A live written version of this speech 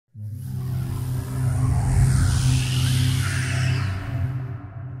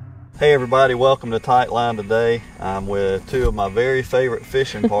Hey everybody, welcome to Tight Line today. I'm with two of my very favorite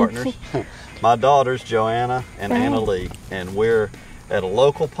fishing partners, my daughters Joanna and Annalee, and we're at a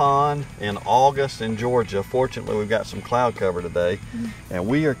local pond in August in Georgia. Fortunately, we've got some cloud cover today, and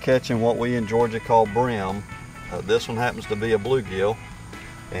we are catching what we in Georgia call brim. This one happens to be a bluegill,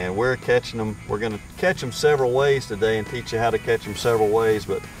 and we're catching them. We're going to catch them several ways today and teach you how to catch them several ways,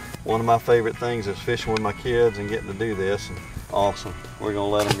 but one of my favorite things is fishing with my kids and getting to do this. And awesome. We're going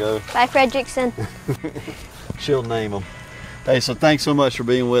to let them go. Bye, Fredrickson. She'll name them. Hey, so thanks so much for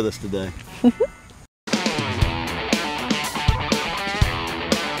being with us today.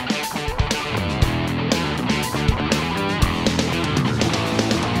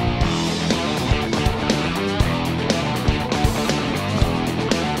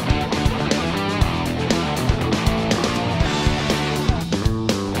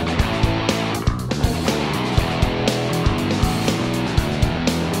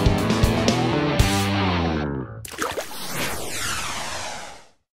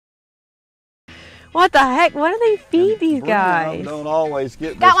 What the heck? What do they feed these guys? Don't always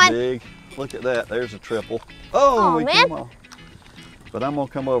get this big. Look at that. There's a triple. Oh, we came off. But I'm going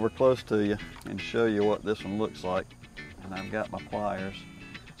to come over close to you and show you what this one looks like. And I've got my pliers.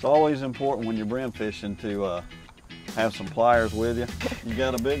 It's always important when you're brim fishing to have some pliers with you. You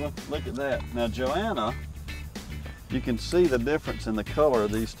got a big one? Look at that. Now, Joanna, you can see the difference in the color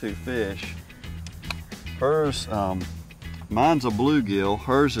of these two fish. Hers, mine's a bluegill.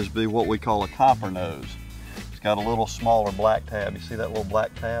 Hers is what we call a copper nose. It's got a little smaller black tab. You see that little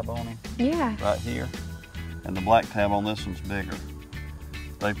black tab on him? Yeah. Right here. And the black tab on this one's bigger.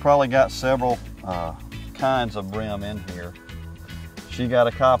 They probably got several kinds of brim in here. She got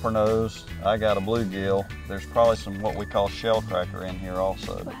a copper nose. I got a bluegill. There's probably some what we call shell cracker in here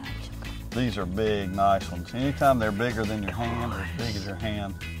also. These are big, nice ones. Anytime they're bigger than your hand, or as big as your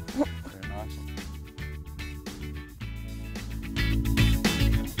hand, they're nice ones.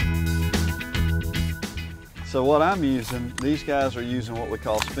 So what I'm using, these guys are using what we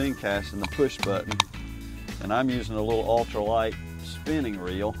call spin casting, the push button, and I'm using a little ultralight spinning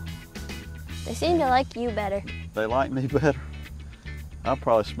reel. They seem to like you better. They like me better? I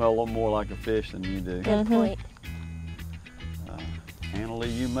probably smell a little more like a fish than you do. Good point.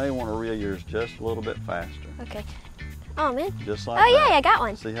 Annalee, you may want to reel yours just a little bit faster. Okay. Oh man. Just like that. Yeah, I got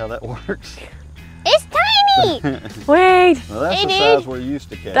one. See how that works? It's tiny! Wait. Well, that's the size we're used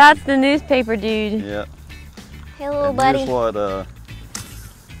to catching. That's the newspaper dude. Yeah. Hey, little and buddy. Here's what the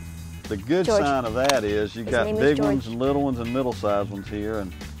good sign of that is you got big ones and little ones and middle-sized ones here,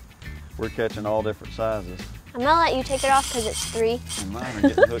 and we're catching all different sizes. I'm gonna let you take it off because it's 3. And mine are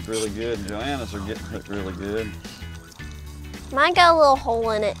getting hooked really good, and Joanna's are getting hooked really good. Mine got a little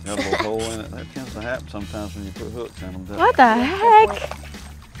hole in it. Got a little hole in it. That tends to happen sometimes when you put hooks in them. What the heck?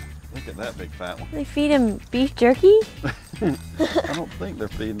 Look at that big fat one. They feed him beef jerky? I don't think they're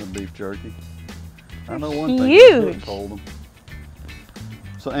feeding them beef jerky. I know one thing, huge. hooks hold them.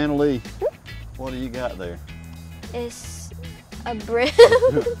 So Annalee, what do you got there? It's a brim.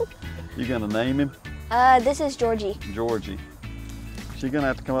 You gonna name him? This is Georgie. Georgie. She's gonna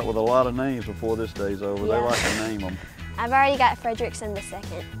have to come up with a lot of names before this day's over. Yeah. They like to name them. I've already got Fredrickson the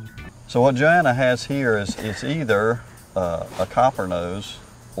second. So what Joanna has here is it's either a copper nose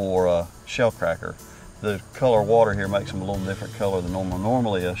or a shell cracker. The color of water here makes them a little different color than normal.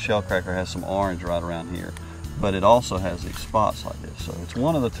 Normally a shell cracker has some orange right around here, but it also has these spots like this. So it's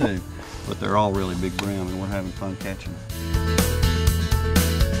one of the two, but they're all really big brim, and we're having fun catching them.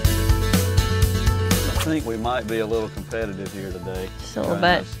 I think we might be a little competitive here today. Just a little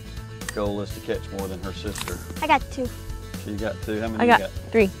bit. Goal is to catch more than her sister. I got 2. She got 2. How many I you got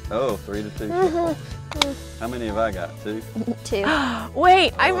 3. Oh, 3 to 2. How many have I got? 2? 2.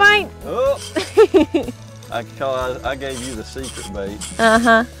 Wait, I might. Oh! I gave you the secret bait.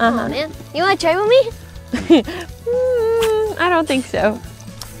 Oh man, you want to try with me? I don't think so.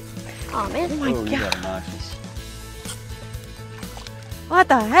 Oh man. Oh my God. You got a nice one. What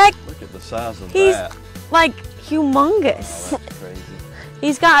the heck? Look at the size of He's that. like humongous. Oh, that's crazy.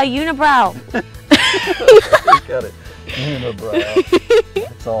 He's got a unibrow. He's got it. Unibrow.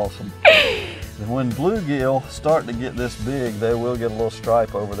 That's awesome. And when bluegill start to get this big, they will get a little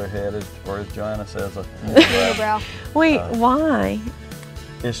stripe over their head, or as Joanna says, a unibrow. Wait, why?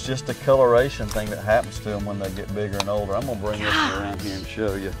 It's just a coloration thing that happens to them when they get bigger and older. I'm going to bring this around here and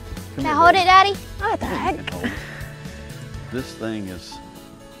show you. Can I hold it, Daddy? What the heck? This thing is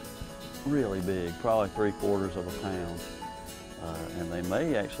really big, probably 3/4 of a pound. And they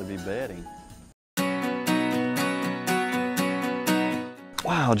may actually be bedding.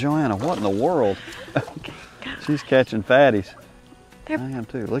 Wow, Joanna, what in the world? She's catching fatties. I am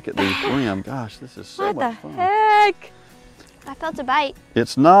too. Look at these brim. Gosh, this is so much fun. What the heck? I felt a bite.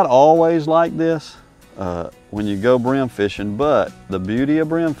 It's not always like this when you go brim fishing, but the beauty of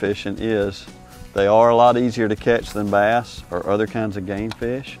brim fishing is they are a lot easier to catch than bass or other kinds of game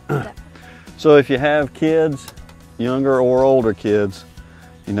fish. So if you have kids, younger or older kids,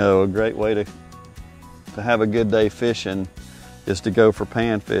 you know, a great way to have a good day fishing is to go for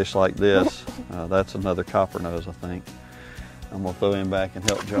panfish like this. That's another copper nose, I think. I'm gonna throw him back and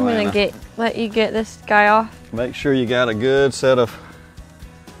help Joanna. I'm gonna let you get this guy off. Make sure you got a good set of,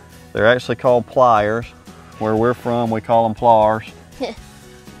 they're actually called pliers. Where we're from, we call them pliers.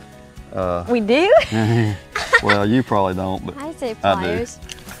 We do? Well, you probably don't, but I say pliers.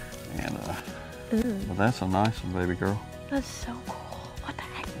 I do. And well, that's a nice one, baby girl. That's so cool. What the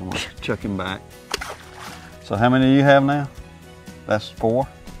heck? I'm gonna chuck him back. So how many do you have now? That's 4?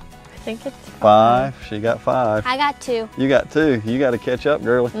 I think it's 5. She got 5. I got 2. You got 2. You got to catch up,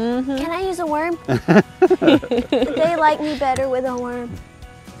 girlie. Can I use a worm? They like me better with a worm.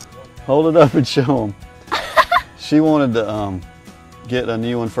 Hold it up and show them. She wanted to get a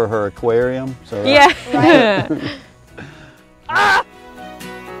new one for her aquarium. So yeah. Right.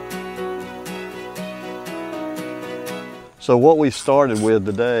 So what we started with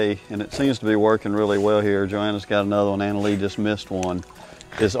today, and it seems to be working really well here, Joanna's got another one, Annalee just missed one,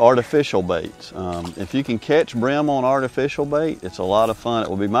 is artificial baits. If you can catch brim on artificial bait, it's a lot of fun. It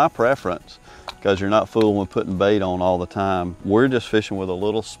will be my preference because you're not fooling with putting bait on all the time. We're just fishing with a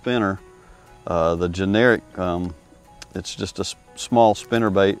little spinner. The generic, it's just a small spinner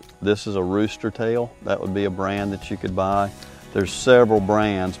bait. This is a rooster tail. That would be a brand that you could buy. There's several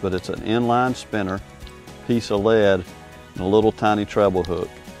brands, but it's an inline spinner, piece of lead, and a little tiny treble hook.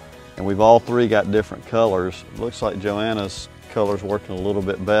 And we've all 3 got different colors. It looks like Joanna's color's working a little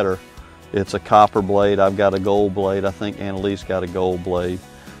bit better. It's a copper blade. I've got a gold blade. I think Annalee's got a gold blade.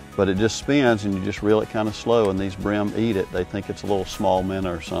 But it just spins and you just reel it kind of slow and these brim eat it. They think it's a little small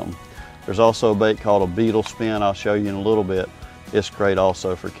minnow or something. There's also a bait called a beetle spin. I'll show you in a little bit. It's great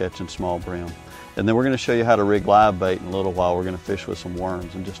also for catching small brim. And then we're going to show you how to rig live bait in a little while. We're going to fish with some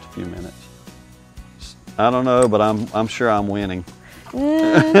worms in just a few minutes. I don't know, but I'm sure I'm winning.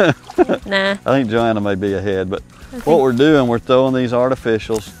 Nah. I think Joanna may be ahead, but what we're doing, we're throwing these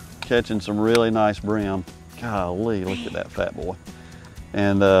artificials, catching some really nice brim. Golly, look at that fat boy.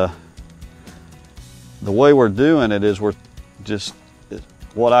 And the way we're doing it is we're just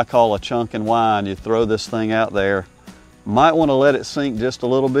what I call a chunk and wind. You throw this thing out there. Might want to let it sink just a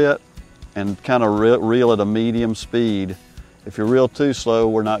little bit and kind of reel at a medium speed. If you reel too slow,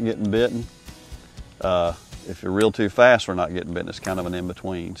 we're not getting bitten. If you're real too fast, we're not getting bitten. It's kind of an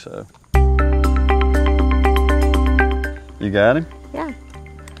in-between, so. You got him? Yeah.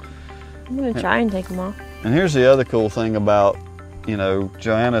 I'm gonna try and take him off. And here's the other cool thing about, you know,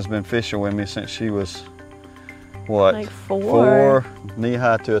 Joanna's been fishing with me since she was, what? Like 4.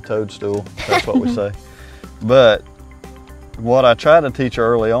 Knee-high to a toadstool, that's what we say. But what I try to teach her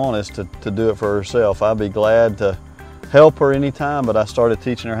early on is to do it for herself. I'd be glad to help her anytime, but I started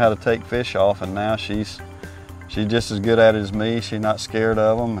teaching her how to take fish off, and now she's just as good at it as me. She's not scared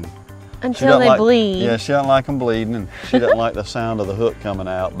of them. Until they bleed. Yeah, she doesn't like them bleeding, and she doesn't like the sound of the hook coming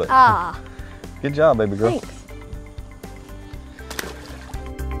out. But good job, baby girl. Thanks.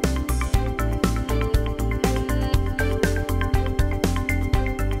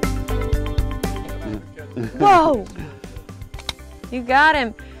 Whoa! You got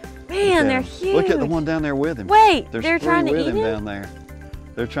him. Man, they're huge. Look at the one down there with him. Wait, There's they're trying to with eat him him? down there.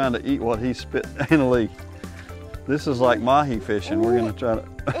 They're trying to eat what he spit. Annalee, this is like mahi fishing. We're gonna try to.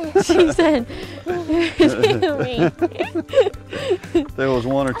 She said, There was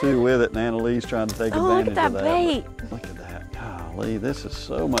 1 or 2 with it, and Annalee's trying to take oh, advantage look at of that that. bait. Look at that. Golly, this is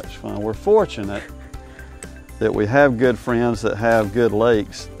so much fun. We're fortunate that we have good friends that have good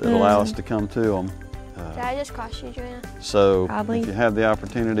lakes that allow us to come to them. Did I just cross you, Joanna? So Probably. if you have the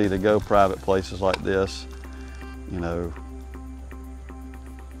opportunity to go private places like this, you know,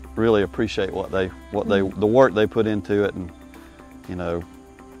 really appreciate the work they put into it, and you know,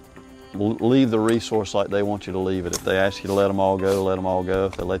 leave the resource like they want you to leave it. If they ask you to let them all go, let them all go.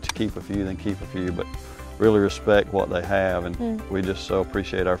 If they let you keep a few, then keep a few. But really respect what they have, and we just so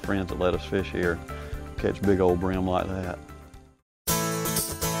appreciate our friends that let us fish here, catch big old brim like that.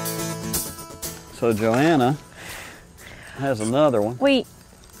 So Joanna has another one. Wait.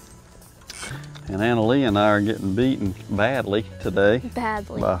 And Annalee and I are getting beaten badly today.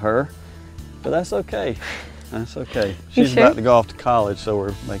 Badly. By her. But that's okay. That's okay. You She's sure? about to go off to college, so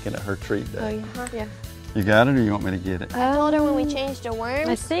we're making it her treat day. Oh, yeah. You got it, or you want me to get it? I told her when we changed to worms.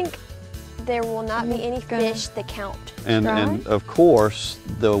 I think there will not be any fish that count. And of course,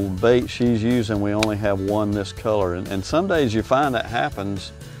 the bait she's using, we only have one this color. And some days you find that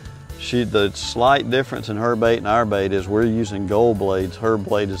happens. The slight difference in her bait and our bait is we're using gold blades. Her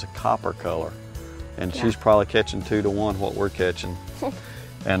blade is a copper color. And she's probably catching 2 to 1 what we're catching.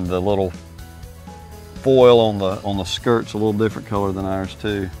 And the little foil on the skirt's a little different color than ours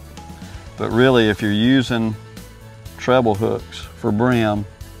too. But really, if you're using treble hooks for brim,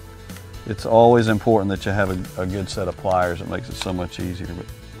 it's always important that you have a good set of pliers. It makes it so much easier. But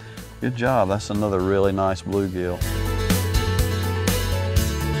good job. That's another really nice bluegill.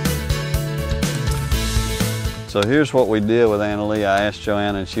 So here's what we did with Annalee. I asked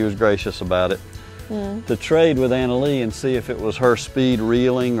Joanna, and she was gracious about it, to trade with Annalee and see if it was her speed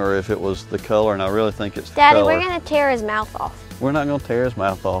reeling or if it was the color, and I really think it's the Daddy, color. we're gonna tear his mouth off. We're not gonna tear his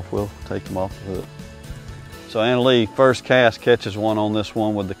mouth off. We'll take him off the hook. So Annalee, first cast, catches one on this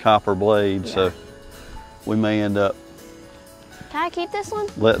one with the copper blade, so we may end up Can I keep this one?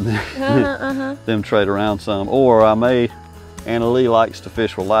 letting them trade around some. Or Annalee likes to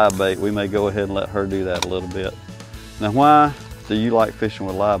fish with live bait. We may go ahead and let her do that a little bit. Now, why do you like fishing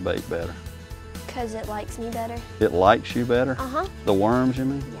with live bait better? Because it likes me better. It likes you better? The worms, you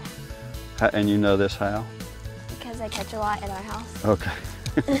mean? Yeah. And you know this how? Because I catch a lot at our house. Okay.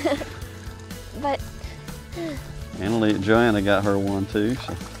 But Joanna got her one too.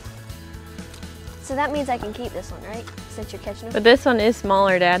 So that means I can keep this one, right? Since you're catching them. But this one is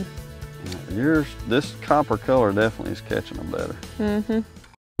smaller, Dad. This copper color definitely is catching them better.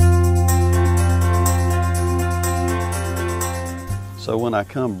 So when I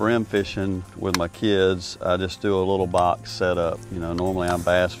come brim fishing with my kids, I just do a little box setup. You know, normally I'm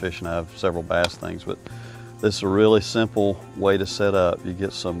bass fishing, I have several bass things, but this is a really simple way to set up. You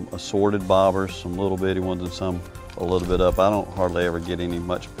get some assorted bobbers, some little bitty ones and some a little bit up. I don't hardly ever get any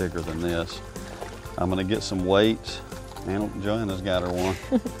much bigger than this. I'm gonna get some weights. Joanna's got her one.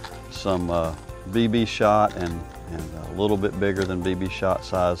 Some BB shot and a little bit bigger than BB shot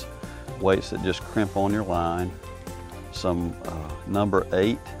size weights that just crimp on your line. Some number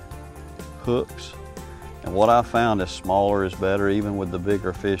 8 hooks. And what I found is smaller is better. Even with the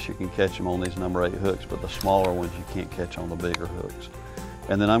bigger fish, you can catch them on these number 8 hooks, but the smaller ones you can't catch on the bigger hooks.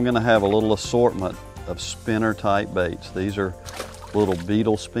 And then I'm gonna have a little assortment of spinner type baits. These are little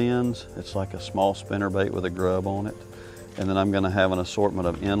beetle spins. It's like a small spinner bait with a grub on it. And then I'm gonna have an assortment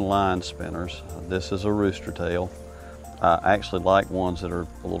of inline spinners. This is a rooster tail. I actually like ones that are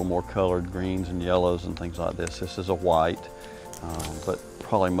a little more colored, greens and yellows and things like this. This is a white, but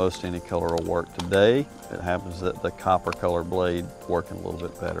probably most any color will work. Today, it happens that the copper color blade working a little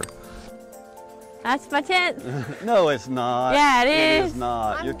bit better. That's my 10th. No, it's not. Yeah, it It is. is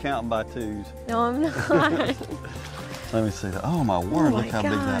not. You're counting by 2s. No, I'm not. Let me see that. Oh my word, Oh my look how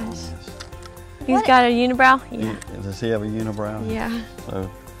big that one gosh. is. He's got a unibrow? Yeah. Does he have a unibrow? Yeah. So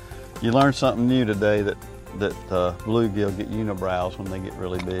you learned something new today, that bluegill get unibrows when they get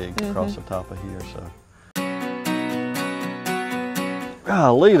really big across the top of here. So,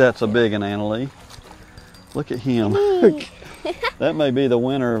 golly, that's a big one, Annalee. Look at him. That may be the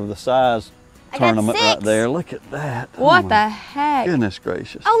winner of the size tournament right there. Look at that. What the heck? Goodness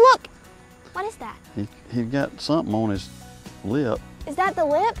gracious. Oh, look. What is that? He got something on his lip. Is that the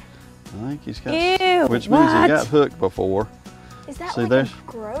lip? I think he's got, Ew, which means he what? got hooked before. Is that See, like there's-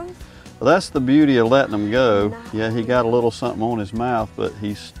 a growth? Well, that's the beauty of letting him go. No. Yeah, he got a little something on his mouth, but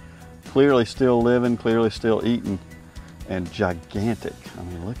he's clearly still living, clearly still eating, and gigantic. I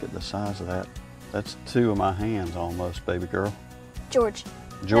mean, look at the size of that. That's 2 of my hands almost, baby girl. George.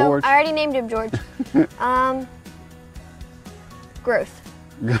 George? No, I already named him George. Growth.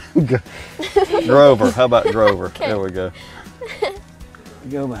 Grover. How about Grover? Okay. There we go.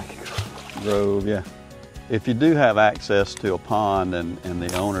 Go back. Grove, yeah. If you do have access to a pond and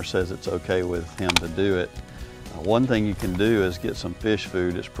the owner says it's okay with him to do it, one thing you can do is get some fish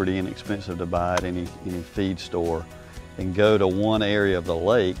food. It's pretty inexpensive to buy at any feed store, and go to one area of the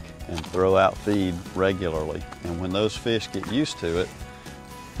lake and throw out feed regularly. And when those fish get used to it,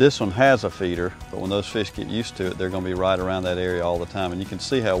 this one has a feeder, but when those fish get used to it, they're going to be right around that area all the time. And you can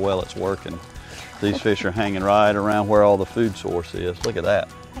see how well it's working. These fish are hanging right around where all the food source is. Look at that.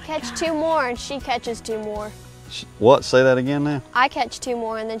 I catch 2 more and she catches 2 more. What? Say that again now? I catch 2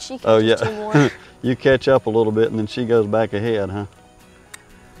 more and then she catches 2 more. You catch up a little bit and then she goes back ahead, huh?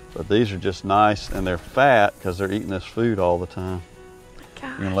 But these are just nice, and they're fat because they're eating this food all the time.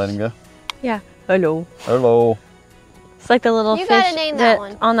 Gosh. You gonna let him go? Yeah. Hello. Hello. It's like the little You fish gotta name that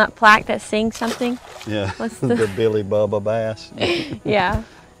one. on that plaque that sings something. Yeah, What's the Billy Bubba bass. Yeah.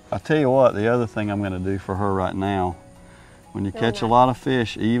 I tell you what, the other thing I'm gonna do for her right now When you catch a lot of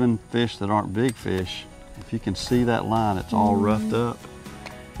fish, even fish that aren't big fish, if you can see that line, it's all roughed up.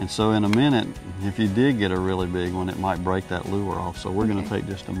 And so in a minute, if you did get a really big one, it might break that lure off. So we're going to take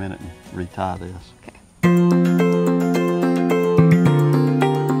just a minute and retie this. Okay.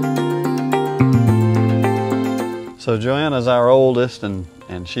 So Joanna's our oldest, and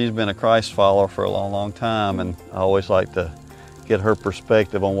she's been a Christ follower for a long, long time, and I always like to get her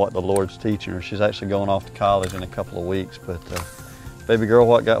perspective on what the Lord's teaching her. She's actually going off to college in a couple of weeks, but baby girl,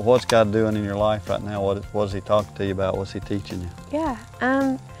 what's God doing in your life right now? What is He talking to you about? What's He teaching you?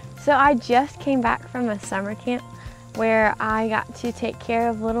 Yeah, so I just came back from a summer camp where I got to take care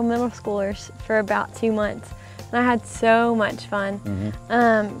of little middle schoolers for about 2 months, and I had so much fun.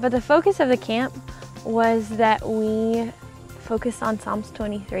 But the focus of the camp was that we focused on Psalms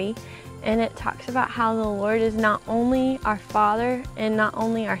 23, and it talks about how the Lord is not only our Father and not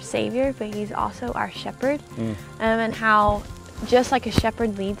only our Savior, but He's also our shepherd, and how just like a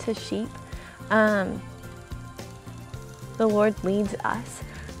shepherd leads his sheep, the Lord leads us.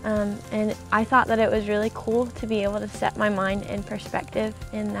 And I thought that it was really cool to be able to set my mind in perspective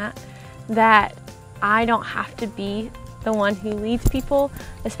in that I don't have to be the one who leads people,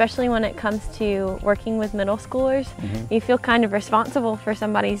 especially when it comes to working with middle schoolers. You feel kind of responsible for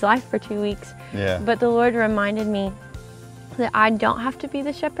somebody's life for 2 weeks. Yeah. But the Lord reminded me that I don't have to be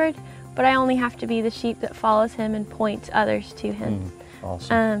the shepherd, but I only have to be the sheep that follows Him and points others to Him.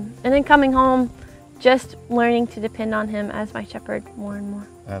 Awesome. And then coming home, just learning to depend on Him as my shepherd more and more.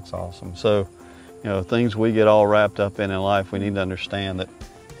 That's awesome. So, you know, things we get all wrapped up in life, we need to understand that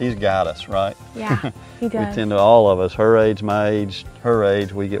He's got us, right? Yeah, He does. We tend to, all of us, her age, my age, her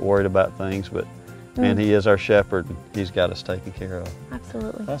age, we get worried about things, but man, He is our shepherd, and He's got us taken care of.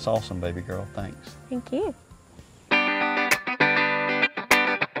 Absolutely. That's awesome, baby girl. Thanks. Thank you.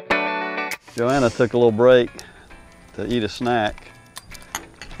 Joanna took a little break to eat a snack,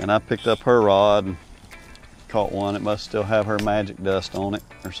 and I picked up her rod and caught one. It must still have her magic dust on it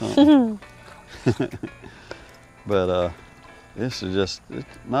or something. But this is just, it's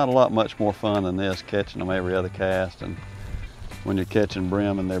not a lot much more fun than this, catching them every other cast. And when you're catching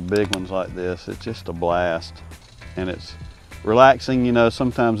brim and they're big ones like this, it's just a blast. And it's relaxing. You know,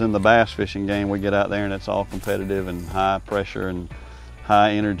 sometimes in the bass fishing game, we get out there and it's all competitive and high pressure and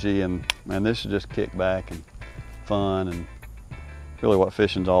high energy. And man, this is just kick back and fun and really what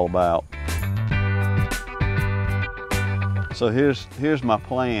fishing's all about. So here's my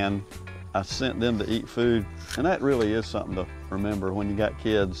plan. I sent them to eat food, and that really is something to remember when you got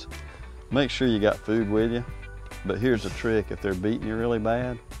kids. Make sure you got food with you, but here's the trick: if they're beating you really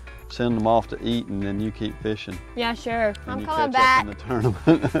bad, send them off to eat, and then you keep fishing. Yeah, sure. And I'm you coming catch back. up in the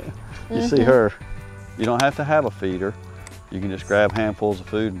tournament. You see her. You don't have to have a feeder. You can just grab handfuls of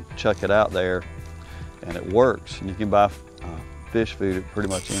food and chuck it out there, and it works. And you can buy fish food at pretty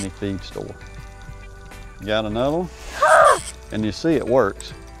much any feed store. You got another one? And you see it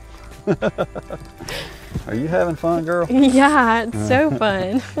works. Are you having fun, girl? Yeah, it's so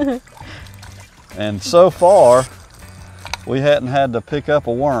fun. And so far, we hadn't had to pick up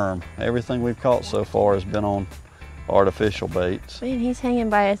a worm. Everything we've caught so far has been on artificial baits. Man, he's hanging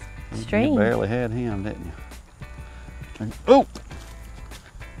by a string. You barely had him, didn't you? Oh!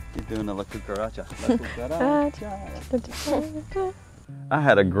 You're doing the la cucaracha. I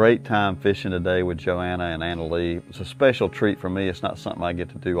had a great time fishing today with Joanna and Annalee. It's a special treat for me. It's not something I get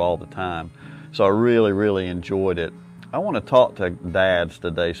to do all the time. So I really, really enjoyed it. I want to talk to dads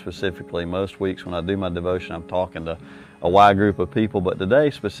today specifically. Most weeks when I do my devotion, I'm talking to a wide group of people, but today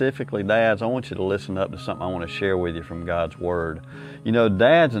specifically dads, I want you to listen up to something I want to share with you from God's Word. You know,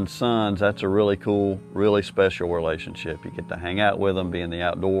 dads and sons, that's a really cool, really special relationship. You get to hang out with them, be in the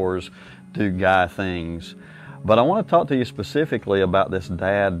outdoors, do guy things. But I want to talk to you specifically about this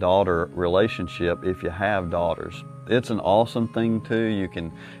dad-daughter relationship if you have daughters. It's an awesome thing too. You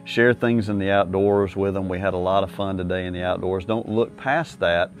can share things in the outdoors with them. We had a lot of fun today in the outdoors. Don't look past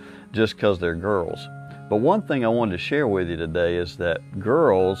that just because they're girls. But one thing I wanted to share with you today is that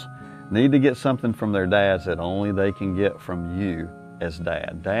girls need to get something from their dads that only they can get from you as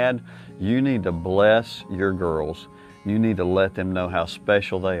dad. Dad, you need to bless your girls. You need to let them know how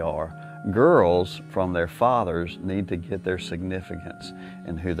special they are. Girls from their fathers need to get their significance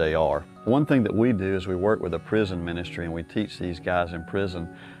in who they are. One thing that we do is we work with a prison ministry and we teach these guys in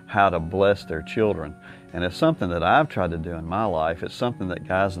prison how to bless their children. And it's something that I've tried to do in my life. It's something that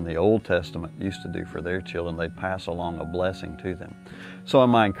guys in the Old Testament used to do for their children. They'd pass along a blessing to them. So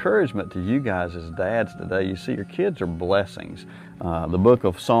my encouragement to you guys as dads today, you see your kids are blessings. The book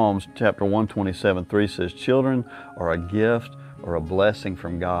of Psalms chapter 127:3 says, children are a gift or a blessing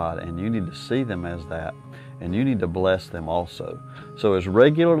from God, and you need to see them as that. and you need to bless them also. So as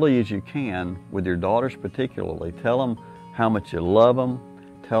regularly as you can, with your daughters particularly, tell them how much you love them,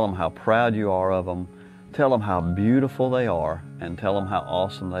 tell them how proud you are of them, tell them how beautiful they are, and tell them how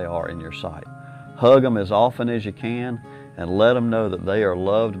awesome they are in your sight. Hug them as often as you can, and let them know that they are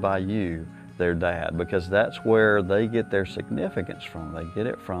loved by you, their dad, because that's where they get their significance from. They get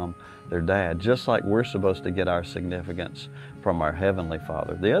it from their dad, just like we're supposed to get our significance from our Heavenly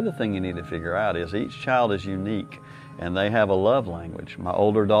Father. The other thing you need to figure out is each child is unique, and they have a love language. My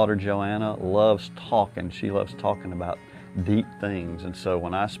older daughter, Joanna, loves talking. She loves talking about deep things, and so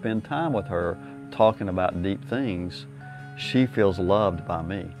when I spend time with her talking about deep things, she feels loved by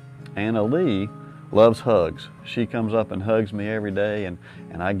me. Annalee loves hugs. She comes up and hugs me every day, and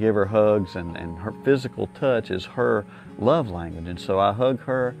I give her hugs, and her physical touch is her love language. And so I hug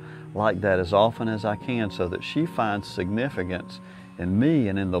her like that as often as I can so that she finds significance in me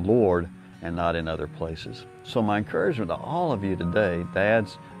and in the Lord and not in other places. So my encouragement to all of you today,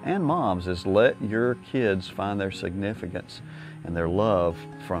 dads and moms, is let your kids find their significance and their love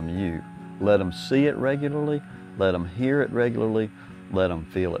from you. Let them see it regularly, let them hear it regularly, let them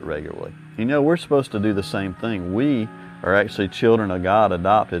feel it regularly. You know, we're supposed to do the same thing. We are actually children of God,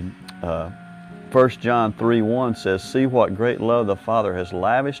 adopted. 1 John 3:1 says, "See what great love the Father has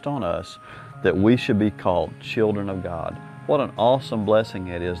lavished on us, that we should be called children of God." What an awesome blessing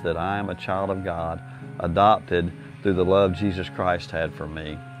it is that I am a child of God, adopted through the love Jesus Christ had for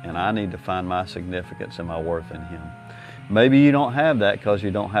me, and I need to find my significance and my worth in Him. Maybe you don't have that because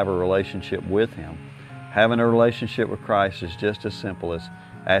you don't have a relationship with Him. Having a relationship with Christ is just as simple as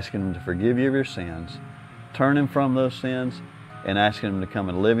asking Him to forgive you of your sins, turning from those sins, and asking Him to come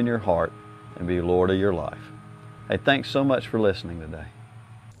and live in your heart and be Lord of your life. Hey, thanks so much for listening today.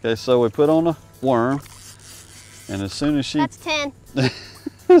 Okay, so we put on a worm, and as soon as she... That's 10.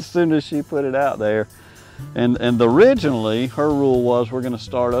 as soon as she put it out there, and originally her rule was we're going to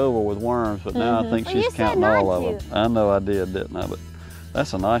start over with worms, but now I think she's counting all of them. I know I did, didn't I? But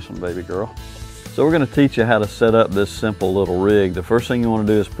that's a nice one, baby girl. So we're going to teach you how to set up this simple little rig. The first thing you want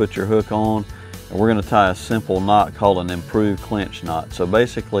to do is put your hook on, and we're going to tie a simple knot called an improved clinch knot. So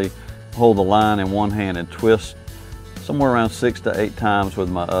basically, hold the line in one hand and twist somewhere around 6 to 8 times with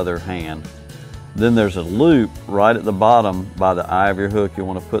my other hand. Then there's a loop right at the bottom by the eye of your hook. You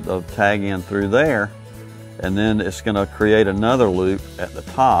want to put the tag in through there, and then it's going to create another loop at the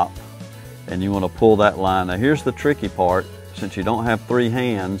top, and you want to pull that line. Now here's the tricky part. Since you don't have 3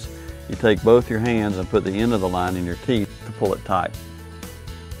 hands, you take both your hands and put the end of the line in your teeth to pull it tight.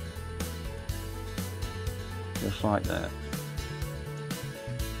 Just like that.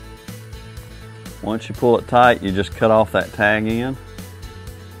 Once you pull it tight, you just cut off that tag end.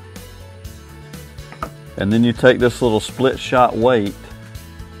 And then you take this little split shot weight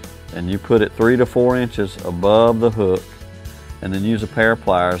and you put it 3 to 4 inches above the hook, and then use a pair of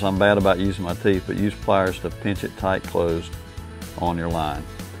pliers. I'm bad about using my teeth, but use pliers to pinch it tight closed on your line.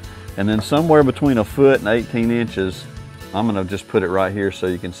 And then somewhere between 1 foot and 18 inches, I'm going to just put it right here so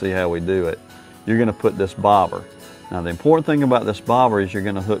you can see how we do it. You're going to put this bobber. Now the important thing about this bobber is you're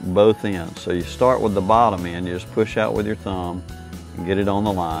going to hook both ends. So you start with the bottom end, you just push out with your thumb and get it on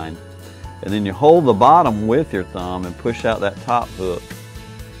the line. And then you hold the bottom with your thumb and push out that top hook.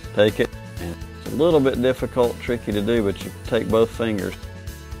 Take it, and it's a little bit difficult, tricky to do, but you take both fingers,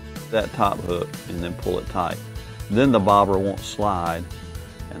 that top hook, and then pull it tight. Then the bobber won't slide,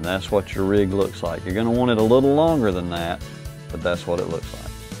 and that's what your rig looks like. You're going to want it a little longer than that, but that's what it looks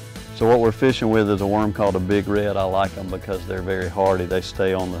like. So what we're fishing with is a worm called a big red. I like them because they're very hardy. They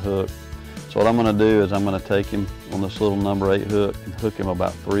stay on the hook. So what I'm going to do is I'm going to take him on this little number 8 hook and hook him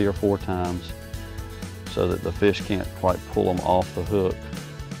about 3 or 4 times so that the fish can't quite pull them off the hook.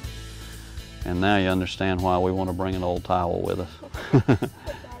 And now you understand why we want to bring an old towel with us.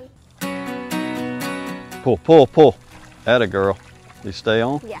 Pull, pull, pull. Atta girl. You stay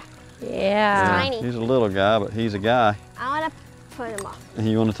on? Yeah. Yeah. Tiny. He's a little guy, but he's a guy. I want to put him off.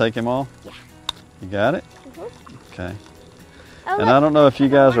 You want to take him off? Yeah. You got it? Mm-hmm. Okay. Oh, And I don't know if you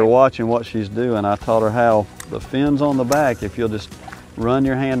guys are watching what she's doing. I taught her how the fins on the back, if you'll just run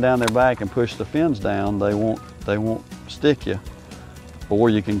your hand down their back and push the fins down, they won't stick you, or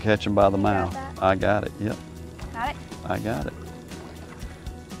you can catch them by the mouth. I got it, yep. Got it? I got it.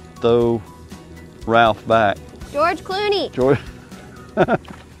 Throw Ralph back. George Clooney. George.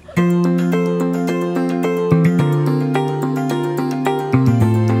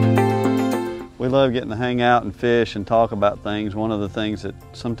 We love getting to hang out and fish and talk about things. One of the things that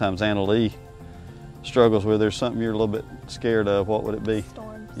sometimes Annalee struggles with, there's something you're a little bit scared of. What would it be?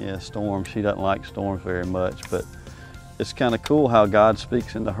 Storms. Yeah, storms. She doesn't like storms very much, but it's kind of cool how God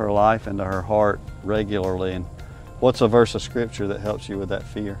speaks into her life, into her heart regularly. And what's a verse of scripture that helps you with that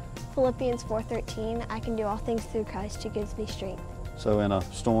fear? Philippians 4:13, I can do all things through Christ who gives me strength. So in a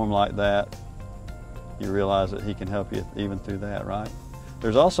storm like that, you realize that he can help you even through that, right?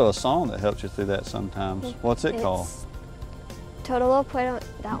 There's also a song that helps you through that sometimes. What's it called? Total Puedo,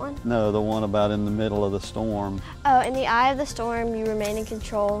 that one? No, the one about in the middle of the storm. Oh, in the eye of the storm, you remain in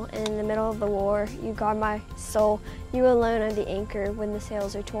control, and in the middle of the war, you guard my soul. You alone are the anchor when the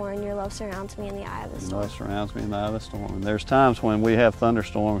sails are torn. Your love surrounds me in the eye of the storm. Your love surrounds me in the eye of the storm. And there's times when we have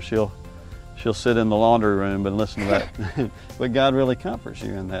thunderstorms, she'll sit in the laundry room and listen to that. But God really comforts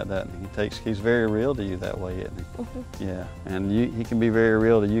you in that, doesn't he? He's very real to you that way, isn't he? Mm-hmm. Yeah, and he can be very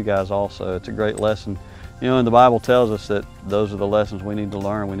real to you guys also. It's a great lesson. You know, and the Bible tells us that those are the lessons we need to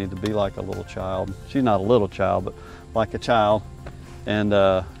learn. We need to be like a little child. She's not a little child, but like a child, and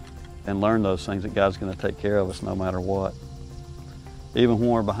learn those things that God's going to take care of us no matter what. Even when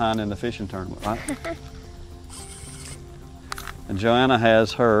we're behind in the fishing tournament, right? And Joanna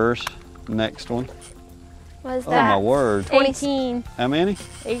has hers. Next one. What is Oh that? my word. 18. How many?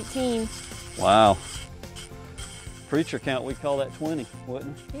 18. Wow. Preacher count, we call that 20,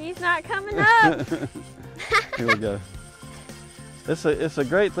 wouldn't it? He's not coming up. Here we go. It's a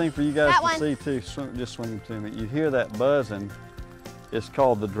great thing for you guys That to one. see too. Just swing them to me. You hear that buzzing. It's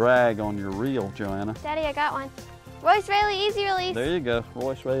called the drag on your reel, Joanna. Daddy, I got one. Royce Bailey Easy Release. There you go.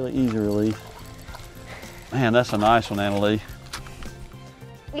 Royce Bailey Easy Release. Man, that's a nice one, Annalee.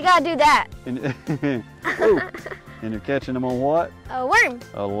 You gotta do that. And, ooh, and you're catching them on what? A worm.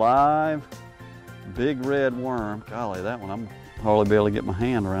 A live big red worm. Golly, that one, I'm hardly be able to get my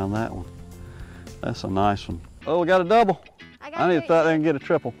hand around that one. That's a nice one. Oh, we got a double. I need to thought I can get a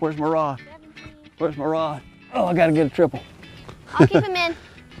triple. Where's my rod? 17. Where's my rod? Oh, I gotta get a triple. I'll keep him in.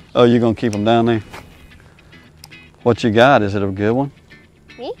 Oh, you're gonna keep them down there? What you got? Is it a good one?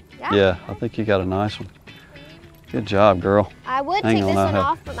 Me? Yeah, I think you got a nice one. Good job, girl. I would Hang take on, this I'll one help.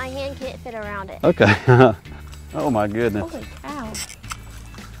 off, but my hand can't fit around it. Okay. Oh my goodness. Holy cow.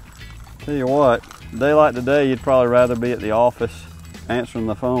 Tell you what, a day like today, you'd probably rather be at the office answering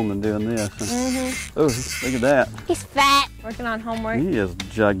the phone than doing this. Mm-hmm. Oh, look at that. He's fat. Working on homework. He is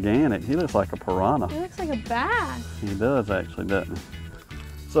gigantic. He looks like a piranha. He looks like a bass. He does actually, doesn't he?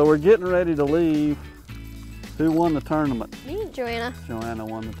 So we're getting ready to leave. Who won the tournament? Me, Joanna. Joanna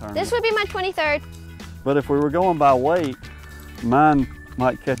won the tournament. This would be my 23rd. But if we were going by weight, mine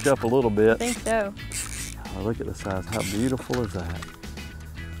might catch up a little I bit. think so. Oh, look at the size. How beautiful is that?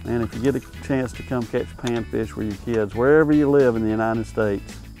 Man, if you get a chance to come catch panfish with your kids, wherever you live in the United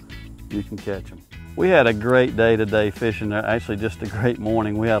States, you can catch them. We had a great day today fishing. Actually, just a great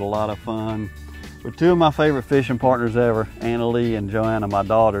morning. We had a lot of fun with two of my favorite fishing partners ever, Annalee and Joanna, my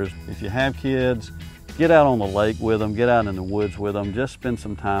daughters. If you have kids, get out on the lake with them, get out in the woods with them, just spend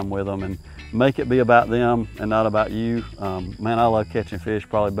some time with them and make it be about them and not about you. Man, I love catching fish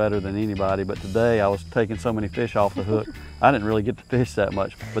probably better than anybody, but today I was taking so many fish off the hook, I didn't really get to fish that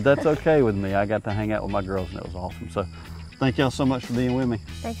much, but that's okay with me. I got to hang out with my girls and it was awesome. So thank y'all so much for being with me.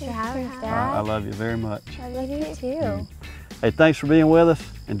 Thanks for having us, I Dad. love you very much. I love you too. Hey, thanks for being with us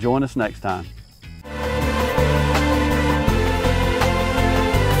and join us next time.